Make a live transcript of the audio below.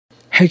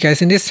Hey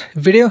guys, in this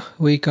video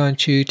we're going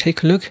to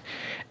take a look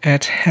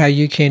at how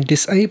you can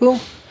disable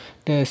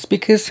the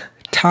speaker's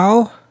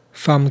tile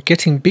from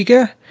getting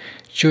bigger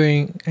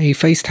during a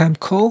FaceTime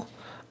call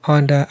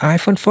on the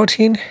iPhone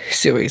 14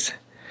 series.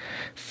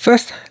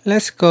 First,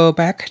 let's go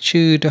back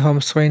to the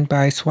home screen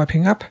by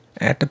swiping up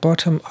at the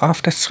bottom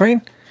of the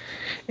screen.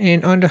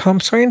 And on the home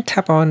screen,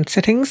 tap on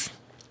Settings.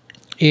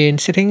 In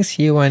Settings,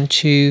 you want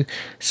to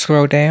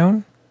scroll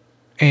down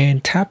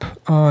and tap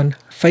on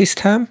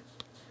FaceTime.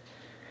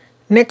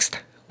 Next,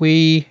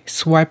 we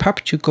swipe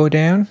up to go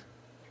down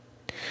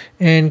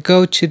and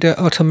go to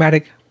the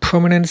automatic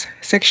prominence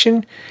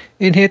section.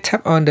 In here,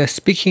 tap on the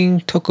speaking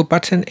toggle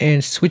button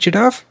and switch it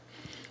off.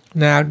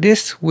 Now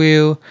this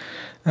will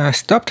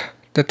stop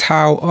the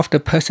tile of the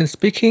person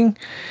speaking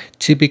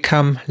to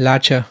become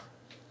larger.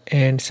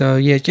 And so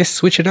yeah, just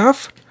switch it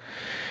off.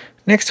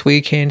 Next,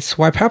 we can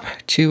swipe up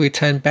to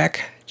return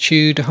back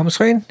to the home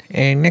screen,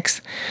 and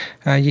next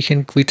you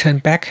can return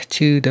back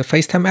to the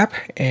FaceTime app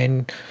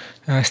and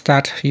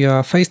start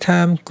your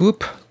FaceTime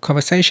group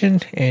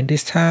conversation, and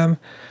this time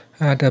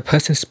the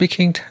person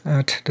speaking,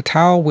 the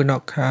tile will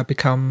not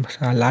become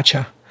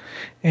larger.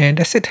 And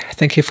that's it.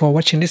 Thank you for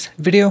watching this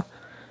video.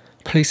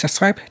 Please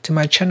subscribe to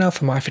my channel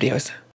for more videos.